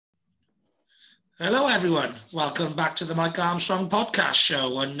Hello, everyone. Welcome back to the Mike Armstrong podcast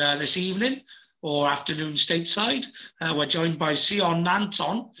show. And this evening or afternoon stateside, we're joined by Seon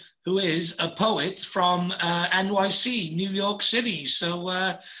Nanton, who is a poet from NYC, New York City. So,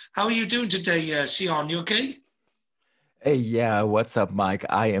 how are you doing today, Seon? You okay? Hey, yeah, what's up, Mike?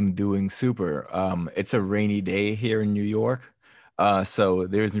 I am doing super. It's a rainy day here in New York, so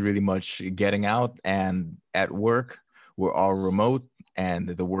there isn't really much getting out. And at work, we're all remote, and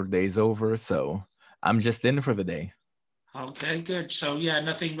the workday is over, so I'm just in for the day. Okay, good. So, yeah,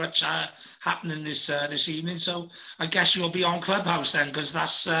 nothing much happening this evening. So, I guess you'll be on Clubhouse then, because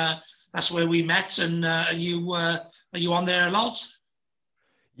that's where we met. And are you on there a lot?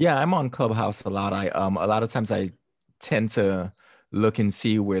 Yeah, I'm on Clubhouse a lot. A lot of times I tend to look and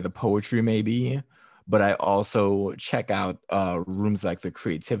see where the poetry may be, but I also check out rooms like the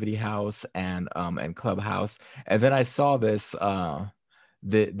Creativity House and Clubhouse. And then I saw this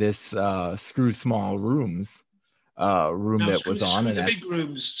Screw Small Rooms room No, that screw, was on, screw and the big that's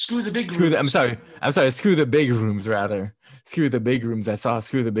rooms. Screw the big screw the, rooms. I'm sorry, screw the big rooms rather. Screw the big rooms. I saw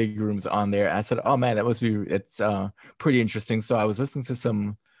screw the big rooms on there. I said, oh man, that must be it's pretty interesting. So I was listening to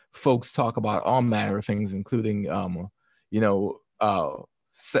some folks talk about all manner of things, including you know,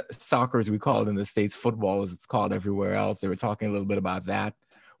 soccer as we call it in the States, football as it's called everywhere else. They were talking a little bit about that,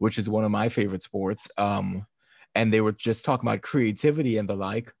 which is one of my favorite sports. And they were just talking about creativity and the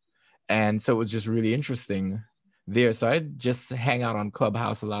like. And so it was just really interesting there. So I just hang out on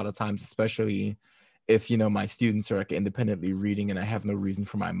Clubhouse a lot of times, especially if my students are like independently reading and I have no reason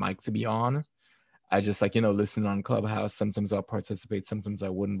for my mic to be on. I just like listen on Clubhouse. Sometimes I'll participate, sometimes I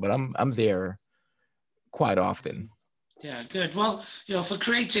wouldn't, but I'm there quite often. Yeah, good. Well, for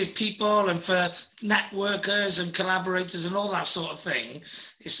creative people and for networkers and collaborators and all that sort of thing,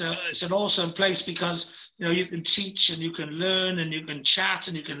 it's an awesome place because you can teach and you can learn and you can chat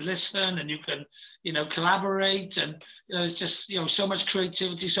and you can listen and you can collaborate and it's just so much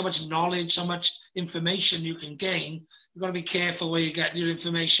creativity, so much knowledge, so much information you can gain. You've got to be careful where you get your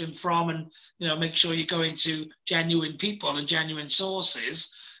information from and make sure you go into genuine people and genuine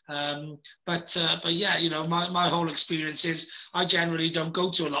sources. But yeah, my whole experience is I generally don't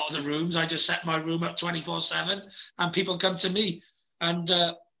go to a lot of the rooms. I just set my room up 24/7 and people come to me. And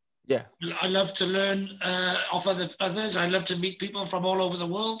Yeah. I love to learn off others. I love to meet people from all over the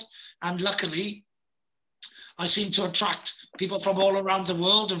world. And luckily, I seem to attract people from all around the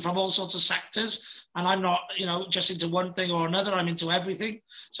world and from all sorts of sectors. And I'm not, just into one thing or another. I'm into everything.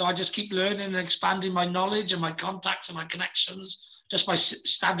 So I just keep learning and expanding my knowledge and my contacts and my connections just by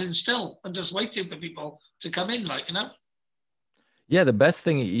standing still and just waiting for people to come in, Yeah, the best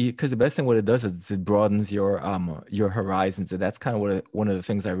thing, because the best thing what it does is it broadens your horizons, and that's kind of one of the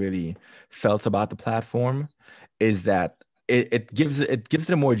things I really felt about the platform is that it gives it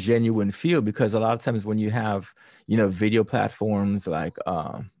a more genuine feel, because a lot of times when you have video platforms like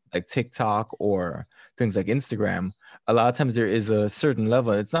TikTok or things like Instagram, a lot of times there is a certain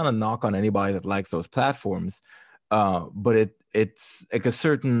level. It's not a knock on anybody that likes those platforms, but it's like a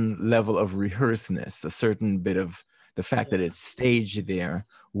certain level of rehearsedness, a certain bit of the fact that it's staged there,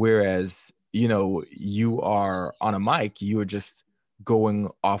 whereas you are on a mic, you are just going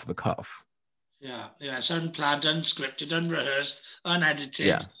off the cuff. Yeah. It's unplanned, unscripted, unrehearsed, unedited,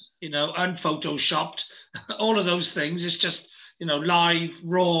 Yeah, unphotoshopped, all of those things. It's just, live,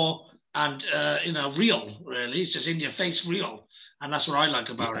 raw, and, real, really. It's just in your face real. And that's what I like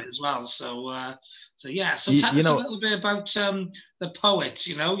about yeah. it as well. So yeah. So you, tell you us a know little bit about the poet.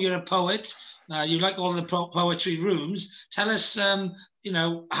 You're a poet. You like all the poetry rooms. Tell us,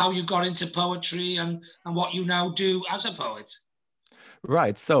 how you got into poetry and what you now do as a poet.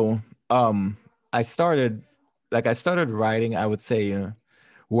 right. So um i started I started writing, I would say,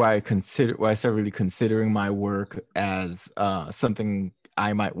 where I started really considering my work as something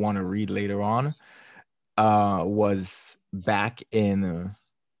I might want to read later on, was back in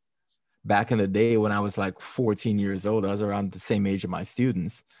the day when I was like 14 years old. I was around the same age of my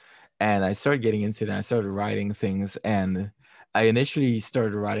students. And I started getting into that. I started writing things. And I initially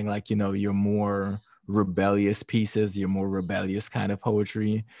started writing like, your more rebellious pieces, your more rebellious kind of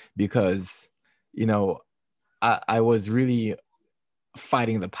poetry, because, you know, I was really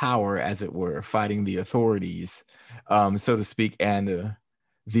fighting the power, as it were, fighting the authorities, so to speak. And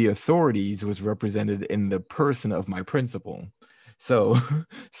the authorities was represented in the person of my principal. So,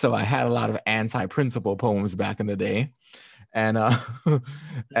 so I had a lot of anti-principal poems back in the day, and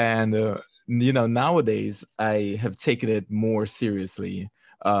and nowadays I have taken it more seriously.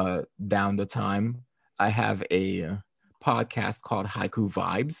 Down the time, I have a podcast called Haiku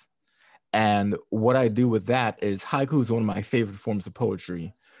Vibes, and what I do with that is haiku is one of my favorite forms of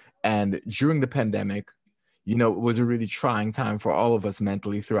poetry. And during the pandemic, it was a really trying time for all of us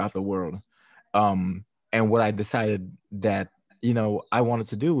mentally throughout the world. And what I decided that, I wanted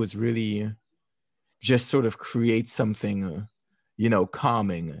to do was really just sort of create something,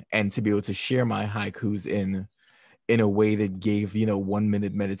 calming, and to be able to share my haikus in a way that gave, 1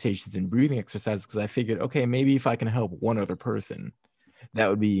 minute meditations and breathing exercises. Because I figured, okay, maybe if I can help one other person, that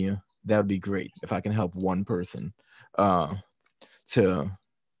would be great. If I can help one person to,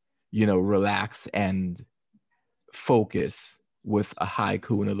 relax and focus with a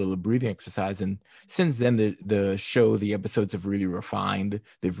haiku and a little breathing exercise. And since then, the episodes have really refined.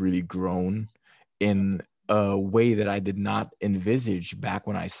 They've really grown in a way that I did not envisage back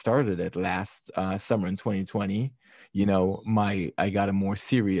when I started it last summer in 2020. I got a more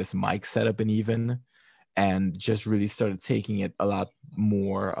serious mic setup and just really started taking it a lot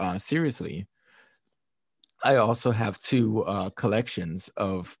more seriously. I also have two collections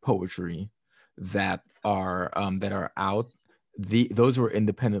of poetry that are out. Those were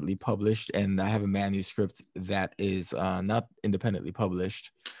independently published, and I have a manuscript that is not independently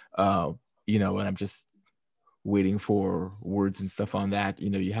published. And I'm just waiting for words and stuff on that.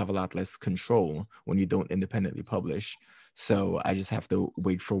 You have a lot less control when you don't independently publish. So I just have to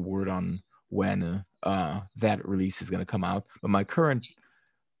wait for word on when that release is going to come out. But my current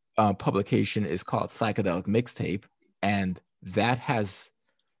publication is called Psychedelic Mixtape, and that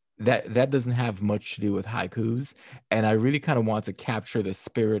doesn't have much to do with haikus. And I really kind of want to capture the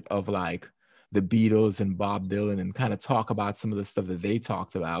spirit of like the Beatles and Bob Dylan and kind of talk about some of the stuff that they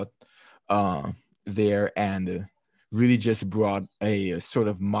talked about uh, there, and really just brought a sort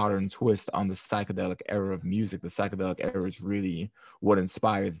of modern twist on the psychedelic era of music. The psychedelic era is really what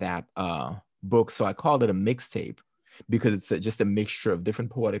inspired that book. So I called it a mixtape because it's just a mixture of different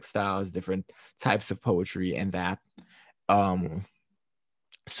poetic styles, different types of poetry, and that. Um,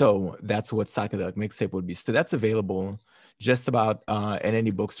 so that's what Psychedelic Mixtape would be. So that's available just about in any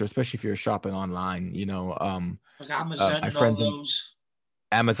bookstore, especially if you're shopping online. Like Amazon My and all friends in those.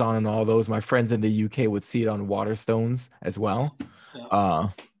 Amazon and all those, my friends in the UK would see it on Waterstones as well. Yeah. Uh,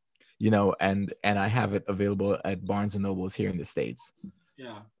 and I have it available at Barnes and Nobles here in the States.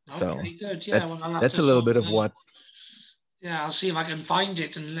 Yeah. So Okay, good. Yeah, well, that's I'll have that's to a little sort bit of, of what. yeah, I'll see if I can find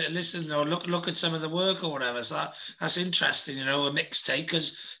it and listen or look at some of the work or whatever. So that's interesting, a mixtape,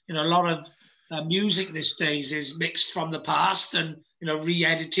 because a lot of music these days is mixed from the past and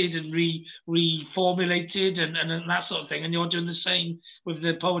re-edited and reformulated and that sort of thing. And you're doing the same with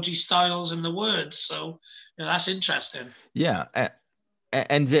the poetry styles and the words. So that's interesting. Yeah.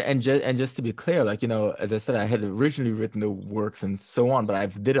 And just to be clear, like, as I said, I had originally written the works and so on, but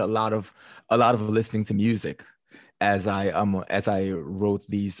I've did a lot of listening to music as I wrote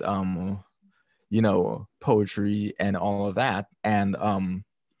these poetry and all of that,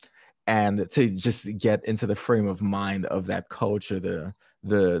 and to just get into the frame of mind of that culture,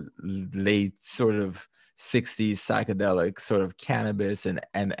 the late sort of 60s psychedelic sort of cannabis and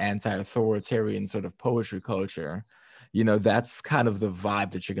anti-authoritarian sort of poetry culture. That's kind of the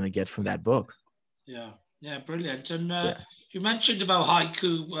vibe that you're going to get from that book. Yeah, yeah, brilliant. And Yeah. you mentioned about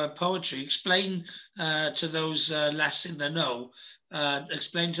haiku poetry. Explain to those less in the know.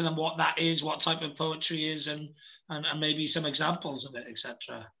 Explain to them what that is, what type of poetry is, and maybe some examples of it,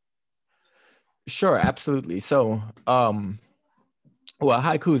 etc. Sure, absolutely. So, well,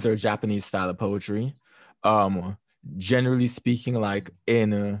 haikus are a Japanese style of poetry. Um, Generally speaking, like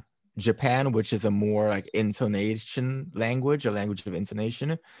in Japan, which is a more like intonation language, a language of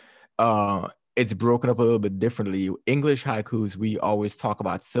intonation, uh, it's broken up a little bit differently. English haikus, we always talk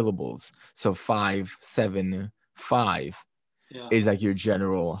about syllables. So 5, 7, 5 Yeah, is like your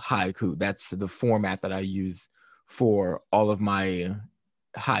general haiku. That's the format that I use for all of my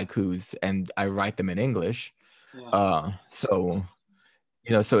haikus, and I write them in English. yeah, So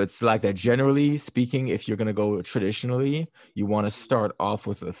it's like that. Generally speaking, if you're gonna go traditionally, you want to start off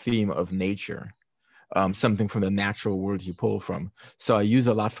with a theme of nature, something from the natural world you pull from. So I use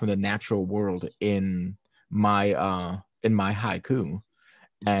a lot from the natural world in my haiku,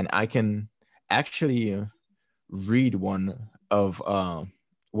 and I can actually read one of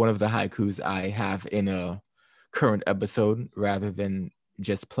the haikus I have in a current episode rather than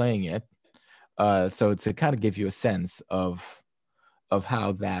just playing it. So to kind of give you a sense of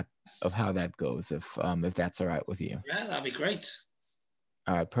how that goes, if that's all right with you. yeah. That'd be great.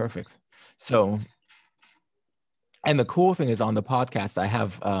 All right, perfect. So, and the cool thing is on the podcast, I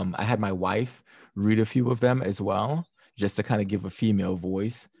had my wife read a few of them as well, just to kind of give a female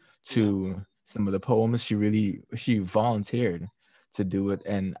voice Yeah, to some of the poems. She volunteered to do it,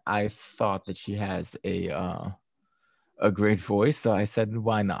 and I thought that she has a great voice. So I said,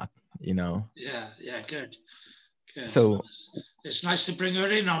 why not? You know. Yeah, yeah, good, good. Well, So it's nice to bring her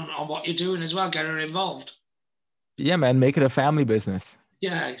in on what you're doing as well, get her involved. yeah, man, make it a family business.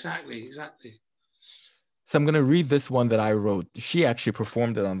 Yeah, exactly, exactly. So I'm gonna read this one that I wrote. She actually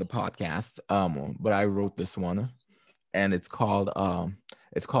performed it on the podcast, but I wrote this one, and it's called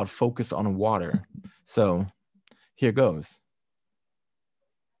Focus on Water. So here goes.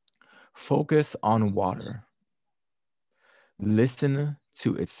 Focus on water. Listen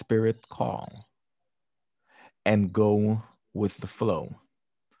to its spirit call and go with the flow.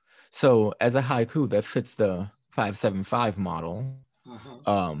 So as a haiku, that fits the 575 model.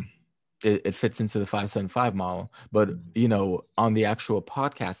 Uh-huh. It fits into the 575 model. But, you know, on the actual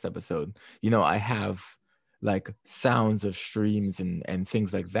podcast episode, you know, I have like sounds of streams and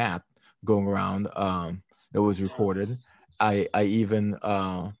things like that going around that was recorded. I even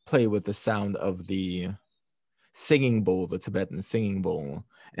play with the sound of the singing bowl, the Tibetan singing bowl.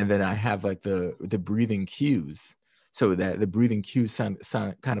 And then I have like the breathing cues, so that the breathing cues sound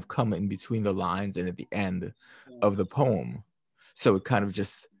kind of come in between the lines and at the end of the poem. So it kind of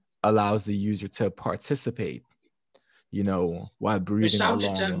just allows the user to participate, you know, while It breathing sounded,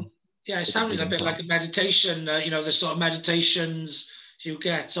 along yeah, it with the sounded a breathing bit like a prompts. meditation. The sort of meditations you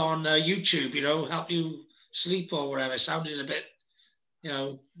get on YouTube, help you sleep or whatever. It sounded a bit,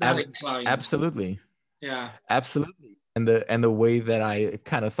 that Ab- inclined. Absolutely. Yeah, Absolutely. And the way that I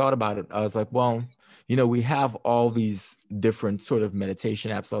kind of thought about it, I was like, well, you know, we have all these different sort of meditation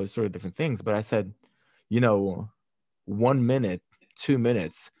apps, all these sort of different things. But I said, you know, 1 minute, 2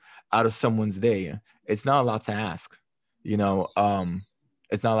 minutes out of someone's day, it's not a lot to ask. You know,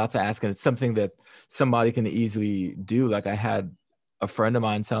 it's not a lot to ask. And it's something that somebody can easily do. Like I had a friend of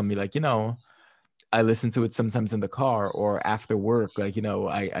mine tell me, like, you know, I listen to it sometimes in the car or after work. Like, you know,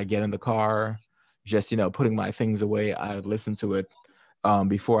 I get in the car, just, you know, putting my things away. I listen to it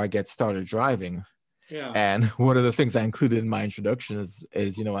before I get started driving. yeah. And one of the things I included in my introduction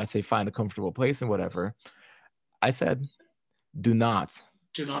is, you know, I say find a comfortable place and whatever. I said, do not,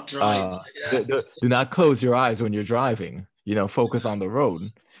 Do not drive. uh, Yeah, do not close your eyes when you're driving. You know, focus on the road.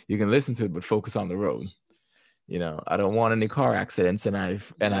 You can listen to it, but focus on the road. You know, I don't want any car accidents, and I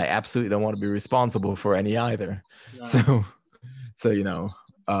yeah, absolutely don't want to be responsible for any either. no, So so you know,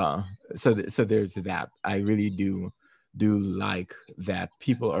 uh so there's that. I really do like that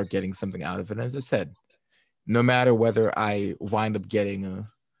people are getting something out of it. And as I said, no matter whether I wind up getting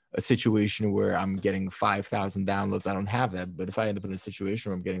a situation where I'm getting 5,000 downloads, I don't have that. But if I end up in a situation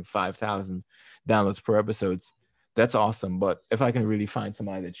where I'm getting 5,000 downloads per episodes, that's awesome. But if I can really find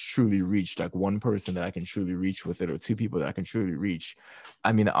somebody that's truly reached, like one person that I can truly reach with it, or two people that I can truly reach,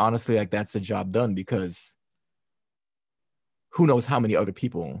 I mean, honestly, like that's the job done, because who knows how many other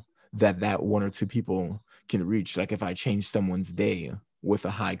people that one or two people can reach. Like if I change someone's day with a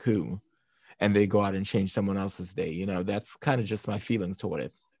haiku and they go out and change someone else's day, you know, that's kind of just my feelings toward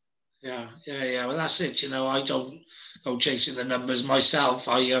it. yeah, yeah, yeah. Well, that's it. I don't go chasing the numbers myself.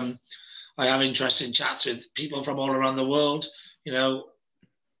 I have interesting chats with people from all around the world. You know,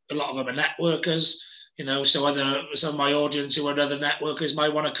 a lot of them are networkers. So whether some of my audience who are other networkers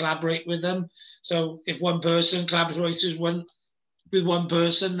might want to collaborate with them. So if one person collaborates with one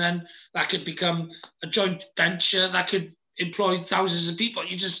person, then that could become a joint venture that could employ thousands of people.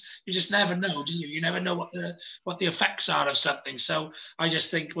 You just never know, do you? You never know what the effects are of something. So I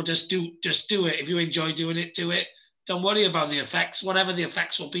just think, well, just do it. If you enjoy doing it, do it. Don't worry about the effects. Whatever the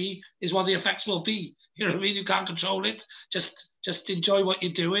effects will be is what the effects will be. You know what I mean? You can't control it. Just enjoy what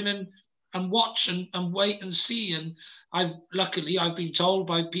you're doing and watch and wait and see. And I've been told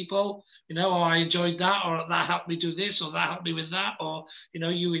by people, oh, I enjoyed that, or that helped me do this, or that helped me with that, or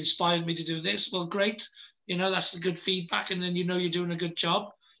you inspired me to do this. Well, great. That's the good feedback, and then you're doing a good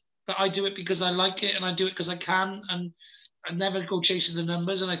job. But I do it because I like it, and I do it because I can, and I never go chasing the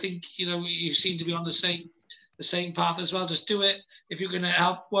numbers. And I think you seem to be on the same path as well. Just do it. If you're going to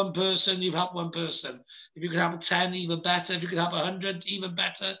help one person, you've helped one person. If you can help 10, even better. If you can help 100, even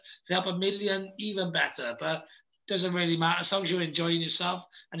better. If you help 1,000,000, even better. But it doesn't really matter, as long as you're enjoying yourself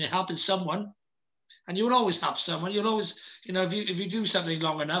and you're helping someone. And you'll always help someone. You'll always, if you do something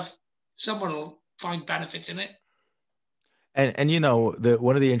long enough, someone will find benefit in it. And you know, the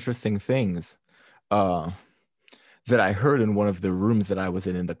one of the interesting things uh that I heard in one of the rooms that I was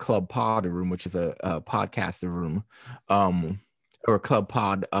in the Club Pod room, which is a podcaster room, um, or Club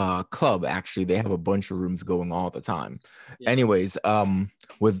Pod club. Actually, they have a bunch of rooms going all the time. Yeah. Anyways,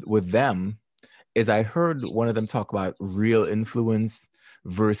 with them, is I heard one of them talk about real influence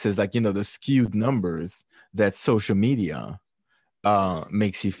versus, like, you know, the skewed numbers that social media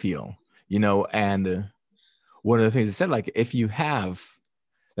makes you feel, you know. And one of the things I said, like if you have,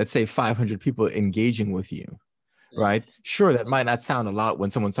 let's say 500 people engaging with you, Yeah. right? Sure, that might not sound a lot when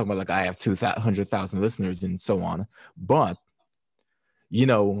someone's talking about like I have 200,000 listeners and so on, but you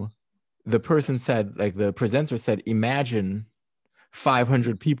know, the person said, like the presenter said, imagine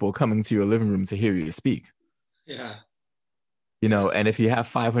 500 people coming to your living room to hear you speak. Yeah. You know, and if you have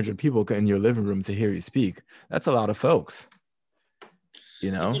 500 people in your living room to hear you speak, that's a lot of folks.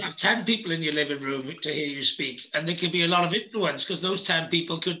 You know, you could have 10 people in your living room to hear you speak, and there could be a lot of influence because those 10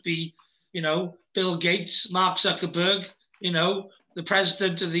 people could be, Bill Gates, Mark Zuckerberg, the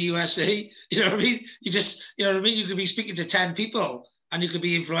president of the USA. You know what I mean? You could be speaking to 10 people and you could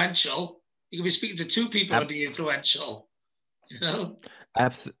be influential. You could be speaking to 2 people and be influential,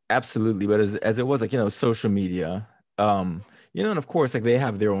 Absolutely. But as it was like, social media, and of course, like they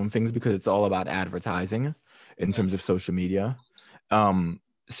have their own things because it's all about advertising in terms of social media.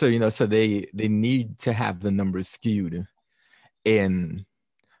 So they need to have the numbers skewed in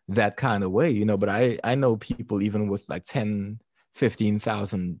that kind of way, but I know people even with like 10,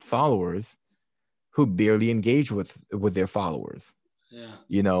 15,000 followers who barely engage with their followers.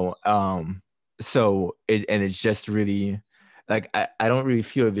 So it's just really like I don't really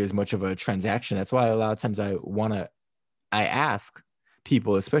feel there's much of a transaction. That's why a lot of times I ask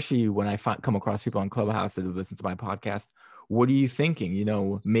people, especially when I come across people on Clubhouse that listen to my podcast, what are you thinking?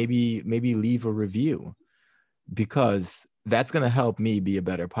 Maybe leave a review, because that's going to help me be a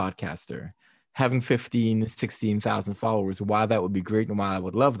better podcaster. Having 15, 16,000 followers, while that would be great and while I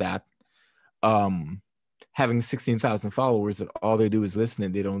would love that, having 16,000 followers that all they do is listen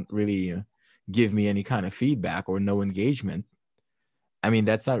and they don't really give me any kind of feedback or no engagement, I mean,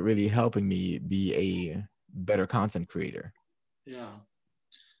 that's not really helping me be a better content creator. Yeah,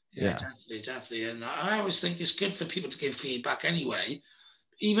 definitely. And I always think it's good for people to give feedback anyway,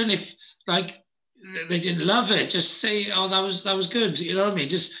 even if like they didn't love it. Just say, "Oh, that was good." You know what I mean?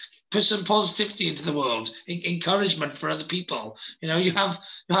 Just put some positivity into the world, encouragement for other people. You have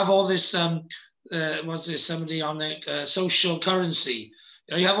all this. Was there somebody on the social currency?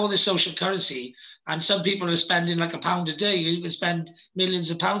 You have all this social currency, and some people are spending like £1 a day. You can spend millions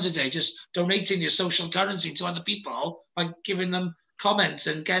of pounds a day just donating your social currency to other people by giving them comments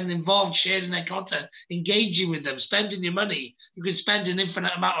and getting involved, sharing their content, engaging with them, spending your money. You can spend an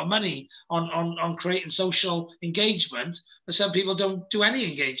infinite amount of money on creating social engagement, but some people don't do any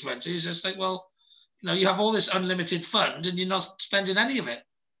engagement. It's just like, well, you have all this unlimited fund and you're not spending any of it.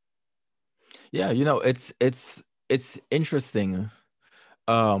 Yeah, it's interesting.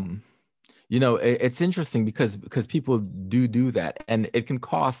 It's interesting because people do that, and it can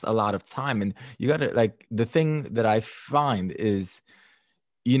cost a lot of time. And you gotta, like, the thing that I find is,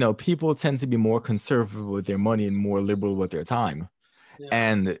 people tend to be more conservative with their money and more liberal with their time.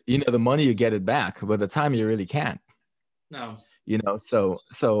 And the money, you get it back, but the time you really can't. No.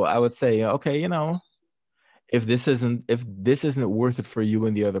 So I would say, okay, if this isn't worth it for you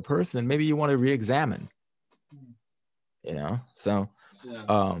and the other person, maybe you want to re-examine. So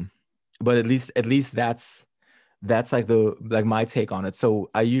but at least that's like my take on it. So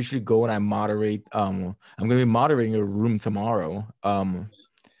I usually go and I moderate. I'm gonna be moderating a room tomorrow.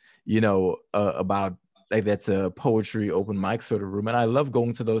 About, like, that's a poetry open mic sort of room, and I love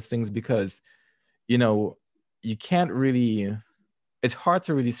going to those things because you can't really, it's hard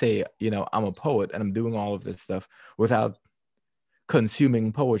to really say I'm a poet and I'm doing all of this stuff without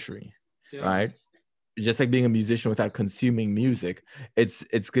consuming poetry, right? Just like being a musician without consuming music,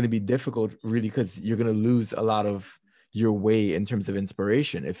 it's going to be difficult, really, because you're going to lose a lot of your way in terms of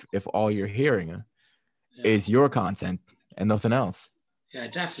inspiration if all you're hearing is your content and nothing else. Yeah,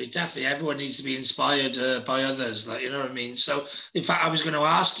 definitely. Everyone needs to be inspired by others, like, you know what I mean? So, in fact, I was going to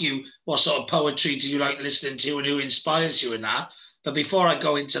ask you what sort of poetry do you like listening to and who inspires you in that? But before I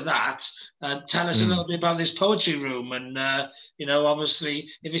go into that, tell us a little bit about this poetry room. And, obviously,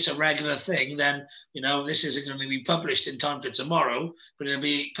 if it's a regular thing, then, this isn't going to be published in time for tomorrow, but it'll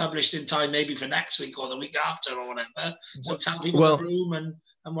be published in time maybe for next week or the week after or whatever. So tell people the room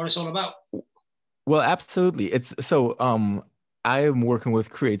and what it's all about. Well, absolutely. It's so I am working with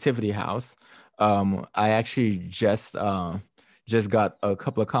Creativity House. I actually just got a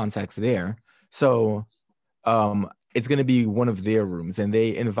couple of contacts there. So it's going to be one of their rooms, and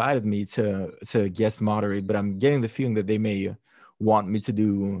they invited me to guest moderate, but I'm getting the feeling that they may want me to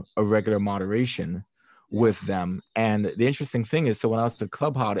do a regular moderation with them. And the interesting thing is, so when I was at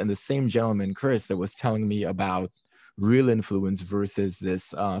Clubhouse, and the same gentleman, Chris, that was telling me about real influence versus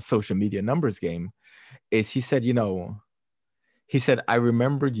this social media numbers game, is he said, I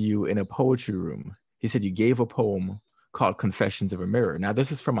remembered you in a poetry room. He said, you gave a poem called Confessions of a Mirror. Now,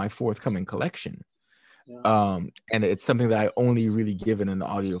 this is from my forthcoming collection. And it's something that I only really give in an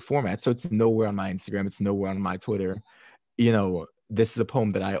audio format. So it's nowhere on my Instagram. It's nowhere on my Twitter. This is a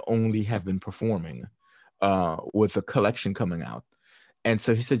poem that I only have been performing with a collection coming out. And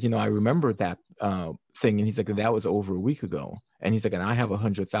so he says, I remember that thing. And he's like, that was over a week ago. And he's like, and I have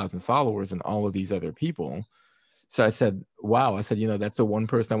 100,000 followers and all of these other people. So I said, wow. I said, that's the one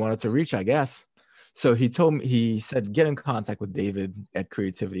person I wanted to reach, I guess. So he said, get in contact with David at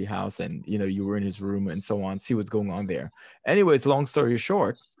Creativity House. And, you were in his room and so on, see what's going on there. Anyways, long story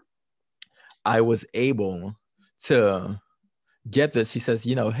short, I was able to get this. He says,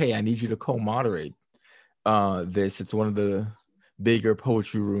 hey, I need you to co-moderate this. It's one of the bigger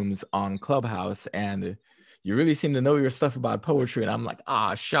poetry rooms on Clubhouse. And you really seem to know your stuff about poetry. And I'm like,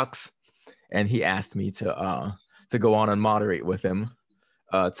 shucks. And he asked me to go on and moderate with him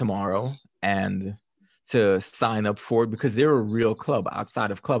tomorrow and to sign up for it, because they're a real club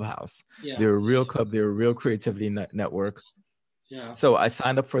outside of Clubhouse. Yeah. They're a real club. They're a real creativity network. Yeah. So I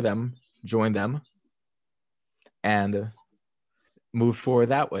signed up for them, joined them, and moved forward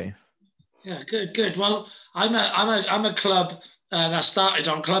that way. Yeah, good. Well, I'm a club that started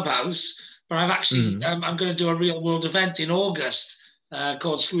on Clubhouse, but I've actually I'm going to do a real world event in August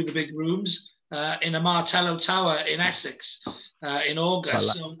called Screw the Big Rooms in a Martello Tower in Essex in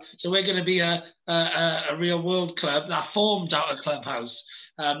August. So we're going to be a real world club that formed out of Clubhouse.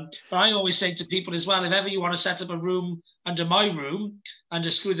 But I always say to people as well, if ever you want to set up a room under my room,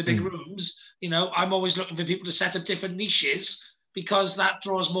 under Screw the Big Rooms, I'm always looking for people to set up different niches, because that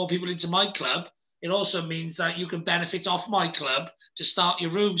draws more people into my club. It also means that you can benefit off my club to start your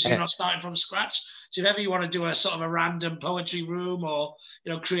room, so you're not starting from scratch. So if ever you want to do a sort of a random poetry room or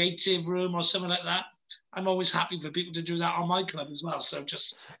creative room or something like that, I'm always happy for people to do that on my club as well. So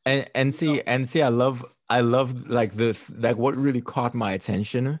just see, I love like what really caught my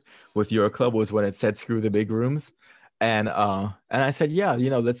attention with your club was when it said Screw the Big Rooms. And I said, yeah,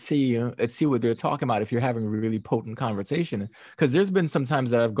 let's see what they're talking about if you're having a really potent conversation. Because there's been some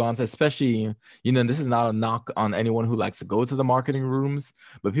times that I've gone to, especially, this is not a knock on anyone who likes to go to the marketing rooms,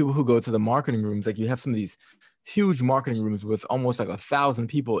 but people who go to the marketing rooms, like you have some of these huge marketing rooms with almost like 1,000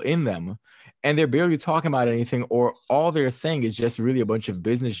 people in them, and they're barely talking about anything, or all they're saying is just really a bunch of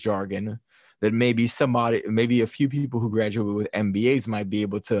business jargon that maybe a few people who graduated with MBAs might be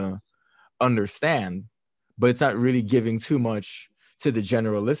able to understand, but it's not really giving too much to the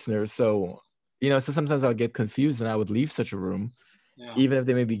general listener. So, so sometimes I'll get confused and I would leave such a room, even if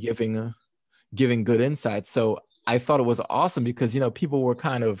they may be giving good insights. So I thought it was awesome because, people were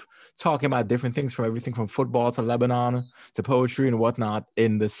kind of talking about different things, from everything from football to Lebanon to poetry and whatnot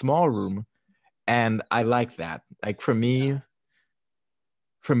in the small room. And I like that. Like for me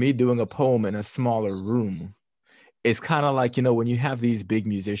doing a poem in a smaller room is kind of like, when you have these big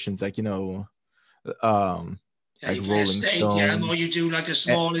musicians, like, like Rolling Stones, or you do like a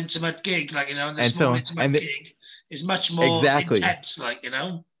small intimate gig, like intimate gig is much more intense, like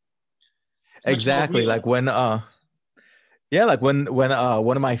exactly like when like when one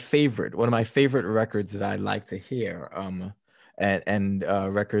of my favorite records that I like to hear and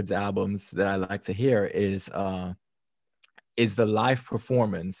records albums that I like to hear is the live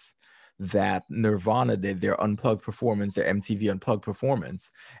performance that Nirvana did, their unplugged performance, their MTV unplugged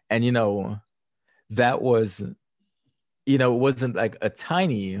performance. And that was, it wasn't like a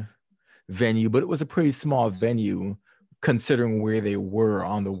tiny venue, but it was a pretty small venue considering where they were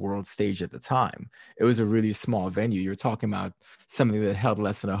on the world stage at the time. It was a really small venue. You're talking about something that held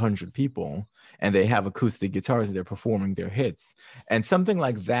less than 100 people, and they have acoustic guitars and they're performing their hits. And something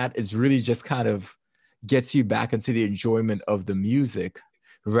like that is really just kind of gets you back into the enjoyment of the music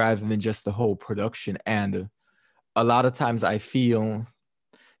rather than just the whole production. And a lot of times I feel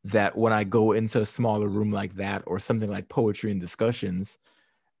that when I go into a smaller room like that, or something like poetry and discussions,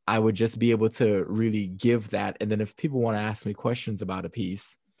 I would just be able to really give that. And then if people want to ask me questions about a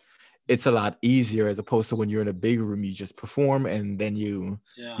piece, it's a lot easier, as opposed to when you're in a big room, you just perform and then you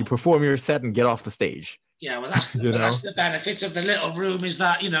perform your set and get off the stage. Yeah, well, that's the benefit of the little room, is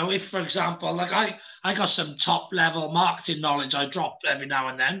that, if, for example, like I got some top level marketing knowledge I drop every now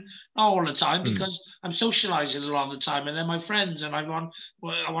and then, not all the time, because I'm socializing a lot of the time, and they're my friends, and I want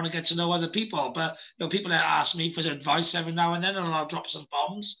to get to know other people. But people that ask me for advice every now and then, and I'll drop some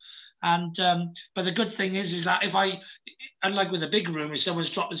bombs. And but the good thing is that if unlike with a big room, if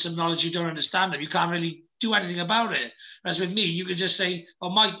someone's dropping some knowledge you don't understand them, you can't really do anything about it. Whereas with me, you could just say, "Oh,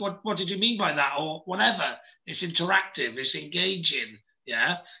 Mike, what did you mean by that?" or whatever. It's interactive, it's engaging,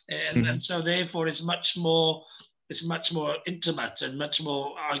 yeah, and so therefore it's much more it's much more intimate and much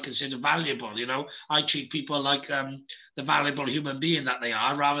more, I consider, valuable. You know, I treat people like the valuable human being that they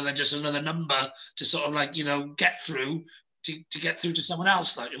are, rather than just another number to sort of like, you know, get through to get through to someone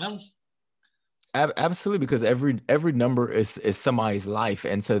else, like, you know. Absolutely, because every number is somebody's life,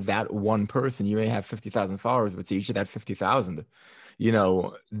 and to that one person, you may have 50,000 followers, but to each of that 50,000, you Yeah,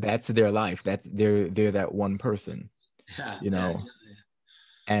 know, that's their life. That's they're that one person, yeah, you yeah, know. exactly.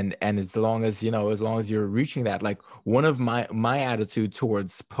 And as long as, you know, as long as you're reaching that, like one of my attitude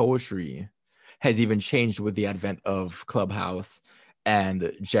towards poetry has even changed with the advent of Clubhouse,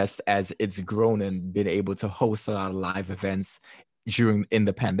 and just as it's grown and been able to host a lot of live events during in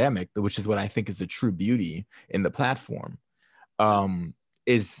the pandemic, which is what I think is the true beauty in the platform, Yeah,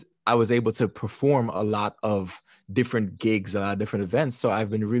 is I was able to perform a lot of different gigs, a lot of different events. So I've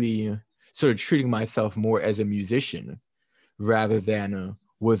been really sort of treating myself more as a musician rather than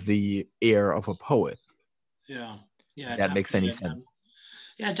with the air of a poet. yeah, yeah, If that makes any definitely. sense.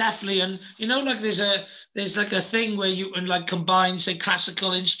 Yeah, definitely. And you know, like there's like a thing where you can like combine, say,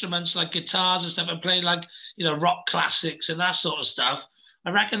 classical instruments like guitars and stuff, and play like, you know, rock classics and that sort of stuff.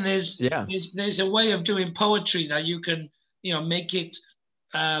 I reckon Yeah. there's a way of doing poetry that you can, you know, make it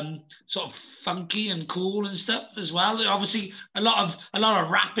sort of funky and cool and stuff as well. Obviously, a lot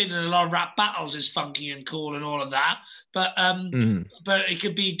of rapping and a lot of rap battles is funky and cool and all of that. Mhm. But it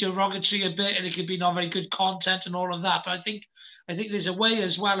could be derogatory a bit, and it could be not very good content and all of that. But I think there's a way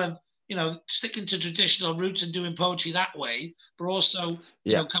as well of, you know, sticking to traditional roots and doing poetry that way, but also,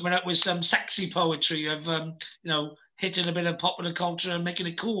 you Yeah. know, coming up with some sexy poetry of, you know, hitting a bit of popular culture and making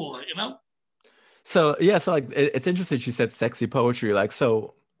it cool, you know? So yeah, so like it's interesting you said sexy poetry. Like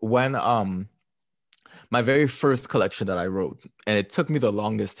so when my very first collection that I wrote, and it took me the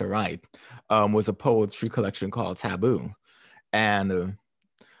longest to write, was a poetry collection called Taboo. And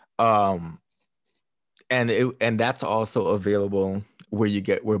um and that's also available where you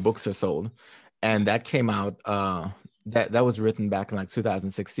get where books are sold. Yeah, And that came out that was written back in like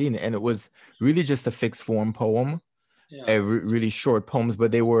 2016, and it was really just a fixed form poem, yeah, a really short poems,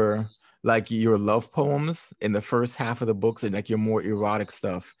 but they were like your love poems in the first half of the books, and like your more erotic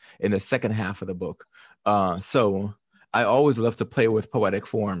stuff in the second half of the book. So I always love to play with poetic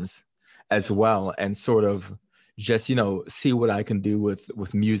forms as yeah, well, and sort of just, you know, see what I can do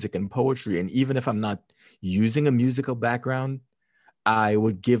with music and poetry. And even if I'm not using a musical background, I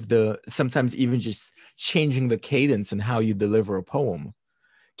would give the sometimes even just changing the cadence and how you deliver a poem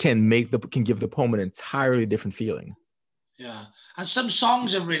can give the poem an entirely different feeling. yeah. And some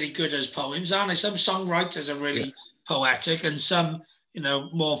songs are really good as poems, aren't they? Some songwriters are Yeah. really poetic, and some, you know,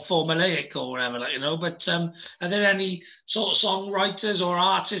 more formulaic or whatever, like, you know. But are there any sort of songwriters or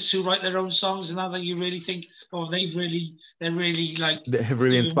artists who write their own songs now that you really think, oh, they're really like That have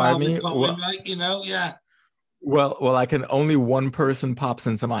really doing inspired well with me. poem, like, you know? Yeah. Well, I can only one person pops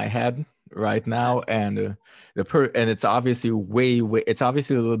into my head right now, and and it's obviously it's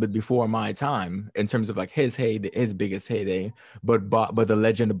obviously a little bit before my time in terms of like his biggest heyday, but the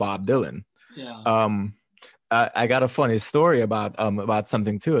legend of Bob Dylan. Yeah. Um, I got a funny story about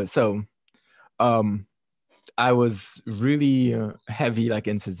something to it. So um I was really heavy like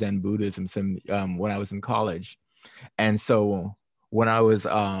into Zen Buddhism when I was in college, and so when I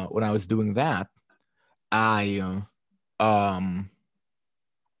was doing that, I um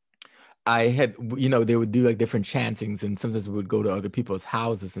I had, you know, they would do like different chantings, and sometimes we would go to other people's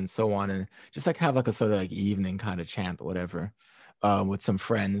houses and so on, and just like have like a sort of like evening kind of chant or whatever, with some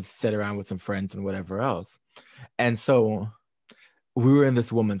friends, sit around with some friends and whatever else. And so we were in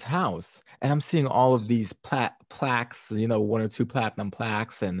this woman's house, and I'm seeing all of these plaques, you know, one or two platinum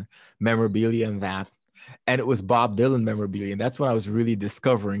plaques and memorabilia and that. And it was Bob Dylan memorabilia. And that's when I was really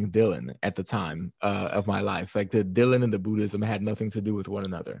discovering Dylan at the time of my life. Like the Dylan and the Buddhism had nothing to do with one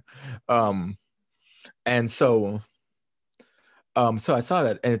another. Um, and so I saw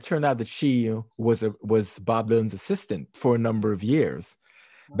that, and it turned out that she was Bob Dylan's assistant for a number of years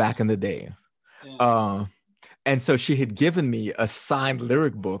back in the day. Yeah. Uh, and so she had given me a signed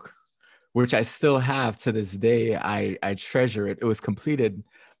lyric book, which I still have to this day. I treasure it. It was completed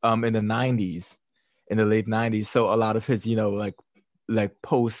in the 90s, in the late 90s. So a lot of his, you know, like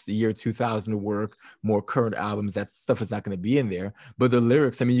post year 2000 work, more current albums, that stuff is not going to be in there. But the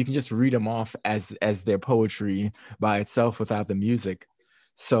lyrics, I mean, you can just read them off as their poetry by itself without the music.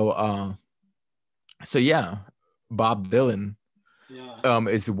 So so yeah, Bob Dylan Yeah.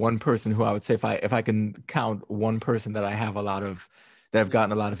 is one person who I would say, if I can count one person that I have a lot of that I've Yeah.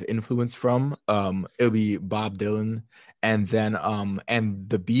 gotten a lot of influence from, it'll be Bob Dylan, and then and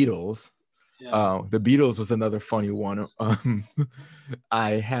the Beatles. Yeah. The Beatles was another funny one. I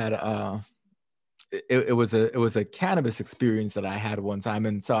had it was a cannabis experience that I had one time,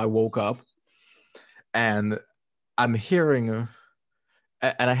 and so I woke up and I'm hearing.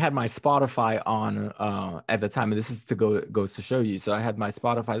 And I had my Spotify on at the time, and this is goes to show you. So I had my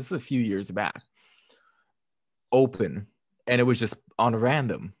Spotify. This is a few years back, open, and it was just on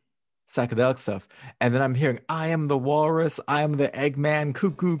random psychedelic stuff. And then I'm hearing, "I am the walrus, I am the Eggman,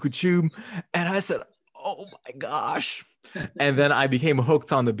 cuckoo, cuckoo," and I said, "Oh my gosh!" And then I became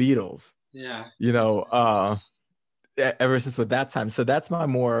hooked on the Beatles. Yeah. You know, ever since with that time. So that's my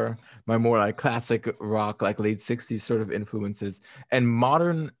more like classic rock, like late 60s sort of influences. And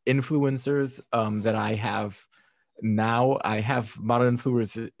modern influencers that I have now, I have modern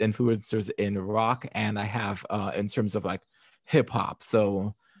influencers in rock, and I have in terms of like hip hop.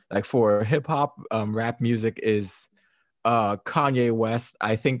 So like for hip hop, rap music is Kanye West.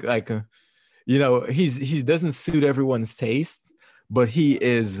 I think like you know, he doesn't suit everyone's taste, but he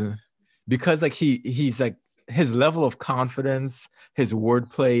is, because like he's like, his level of confidence, his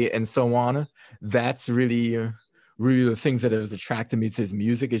wordplay, and so on, that's really the things that has attracted me to his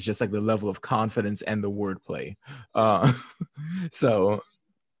music, is just like the level of confidence and the wordplay. uh so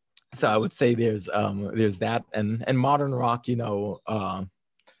I would say there's that. And modern rock, you know,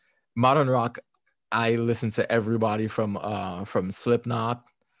 modern rock, I listen to everybody from Slipknot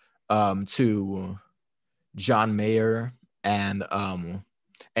to John Mayer and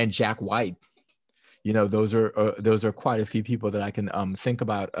Jack White. You know, those are quite a few people that I can think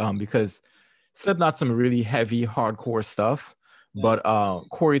about, because Slipknot's some really heavy hardcore stuff, but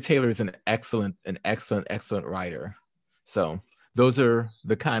Corey Taylor is an excellent writer. So those are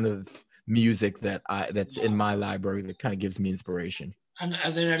the kind of music that's in my library that kind of gives me inspiration. And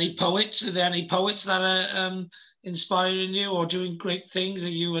are there any poets? Are there any poets that are inspiring you or doing great things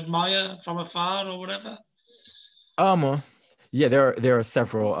that you admire from afar or whatever? Yeah, there are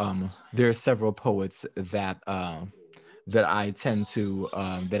several poets that I tend to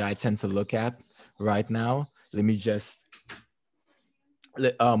look at right now. Let me just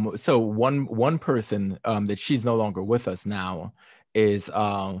so one person that she's no longer with us now is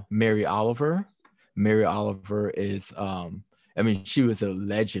Mary Oliver. Mary Oliver is I mean, she was a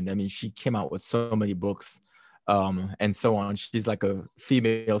legend. I mean, she came out with so many books and so on. She's like a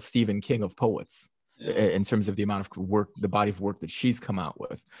female Stephen King of poets in terms of the amount of work, the body of work that she's come out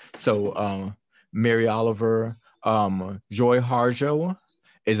with. So Mary Oliver, Joy Harjo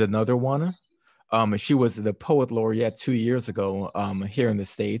is another one. She was the poet laureate 2 years ago here in the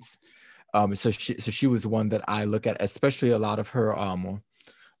States. So she was one that I look at, especially a lot of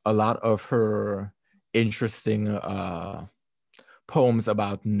her interesting poems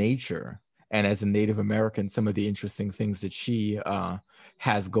about nature. And as a Native American, some of the interesting things that she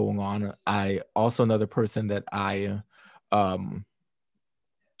has going on. I also, another person that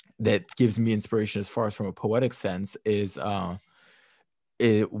that gives me inspiration as far as from a poetic sense is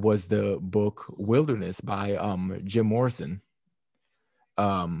it was the book Wilderness by Jim Morrison.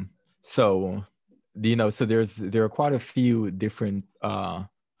 So you know, so there are quite a few different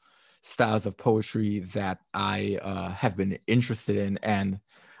styles of poetry that I have been interested in, and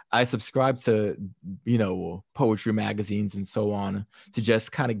I subscribe to, you know, poetry magazines and so on to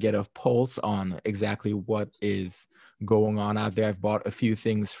just kind of get a pulse on exactly what is going on out there. I've bought a few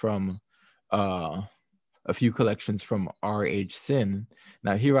things from a few collections from R.H. Sin.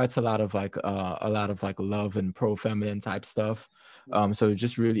 Now he writes a lot of like love and pro-feminine type stuff. So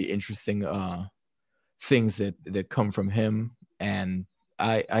just really interesting things that come from him. And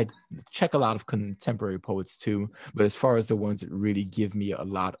I check a lot of contemporary poets too, but as far as the ones that really give me a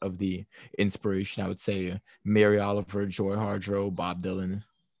lot of the inspiration, I would say Mary Oliver, Joy Harjo, Bob Dylan,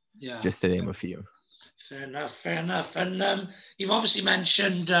 just to name a few. Fair enough, fair enough. And you've obviously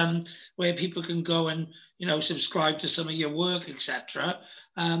mentioned where people can go and, you know, subscribe to some of your work, etc.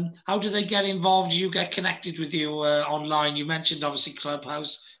 How do they get involved? Do you get connected with you online? You mentioned obviously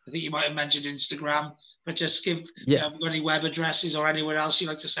Clubhouse. I think you might have mentioned Instagram, but just give, you know, have you got any web addresses or anywhere else you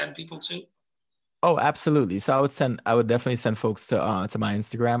like to send people to? Oh, absolutely. So I would definitely send folks to my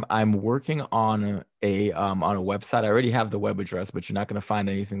Instagram. I'm working on a website. I already have the web address, but you're not going to find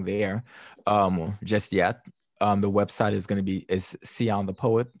anything there just yet. The website is going to be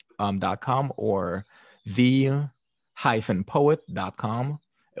seonthepoet.com or the-poet.com.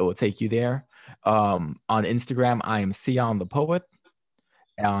 It will take you there. On Instagram, I am Seon the Poet.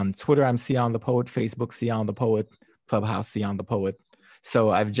 On Twitter, I'm Seon the Poet. Facebook, Seon the Poet. Clubhouse, Seon the Poet.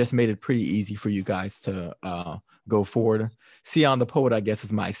 So I've just made it pretty easy for you guys to go forward. Seon the Poet, I guess,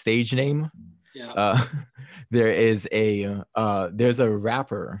 is my stage name. Yeah. There's a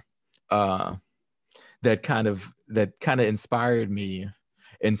rapper that kind of inspired me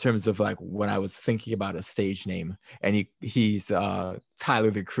in terms of like when I was thinking about a stage name. And he's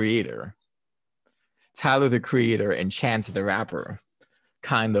Tyler the Creator. Tyler the Creator and Chance the Rapper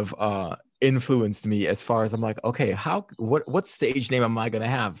kind of influenced me as far as I'm like, okay, what stage name am I gonna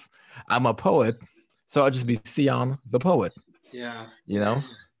have? I'm a poet, so I'll just be Seon the Poet. Yeah. You know?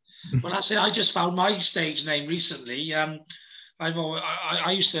 Well, that's it. I just found my stage name recently.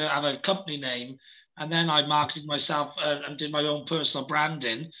 I used to have a company name, and then I marketed myself and did my own personal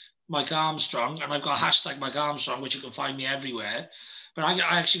branding, Mike Armstrong, and I've got hashtag Mike Armstrong, which you can find me everywhere. But I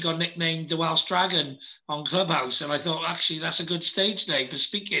actually got nicknamed the Welsh Dragon on Clubhouse, and I thought actually that's a good stage name for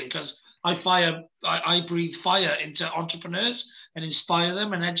speaking because I breathe fire into entrepreneurs and inspire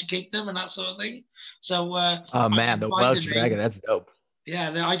them and educate them and that sort of thing. So Oh I man, didn't the find the Welsh name. Dragon, that's dope.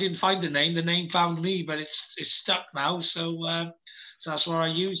 Yeah, I didn't find the name. The name found me, but it's stuck now. So that's what I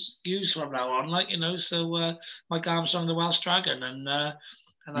use from now on. Like so Mike Armstrong, the Welsh Dragon, and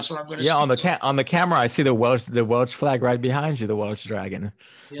that's what I'm going to Yeah, speak on the camera, I see the Welsh flag right behind you, the Welsh Dragon.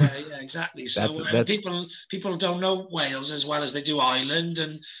 Yeah, exactly. So and That's people don't know Wales as well as they do Ireland,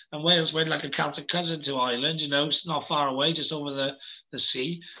 and Wales we're like a Celtic cousin to Ireland. It's not far away, just over the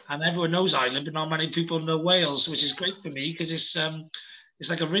sea, and everyone knows Ireland, but not many people know Wales, which is great for me because it's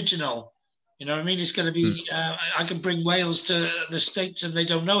like original. You know what I mean? It's going to be, I can bring Wales to the States and they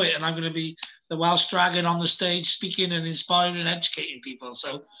don't know it. And I'm going to be the Welsh Dragon on the stage speaking and inspiring and educating people.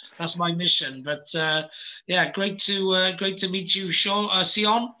 So that's my mission. But yeah, great to meet you,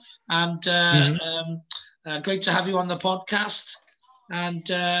 Seon. And great to have you on the podcast. And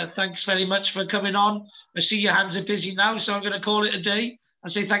thanks very much for coming on. I see your hands are busy now, so I'm going to call it a day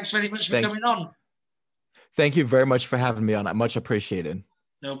and say thanks very much for coming on. Thank you very much for having me on. I much appreciated.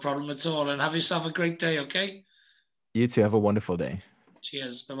 No problem at all. And have yourself a great day, okay? You too. Have a wonderful day.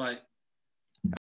 Cheers. Bye-bye.